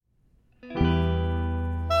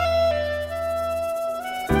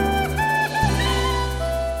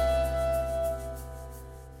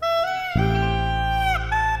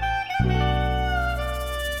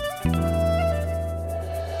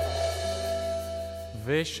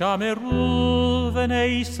ושמרו בני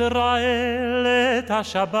ישראל את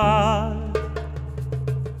השבת,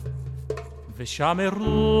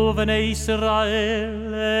 ושמרו בני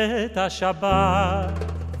ישראל את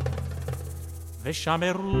השבת,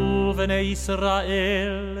 ושמרו בני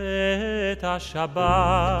ישראל את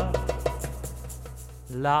השבת,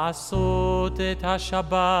 לעשות את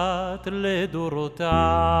השבת לדורותם.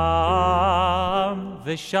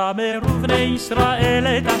 ושמרו בני ישראל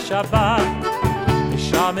את השבת,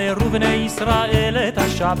 ושמרו בני ישראל את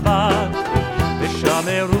השבת,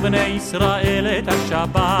 ושמרו בני ישראל את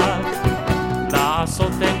השבת,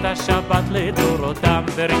 לעשות את השבת לדורותם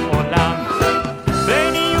בריק עולם.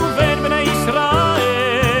 ביני ובין בני ישראל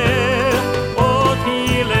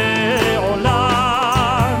אותי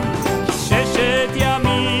לעולם, ששת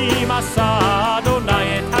ימים עשה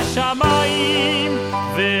אדוני את השמיים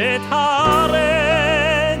ואת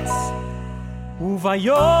הארץ,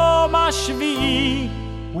 וביום השביעי,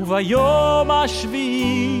 וביום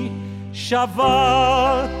השביעי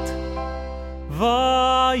שבת וינפש.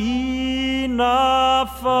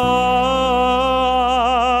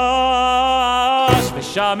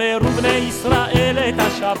 ושמרו בני ישראל את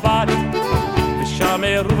השבת,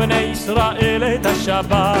 ושמרו בני ישראל את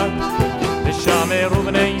השבת, ושמרו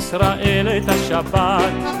בני ישראל את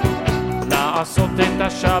השבת, לעשות את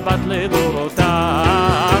השבת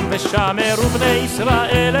לדורותם. ושמרו בני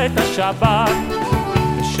ישראל את השבת,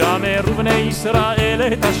 ושמרו בני ישראל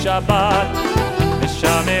את השבת,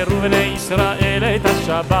 ושמרו בני ישראל את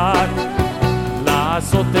השבת,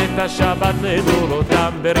 לעשות את השבת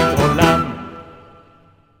לדורותם בריק עולם.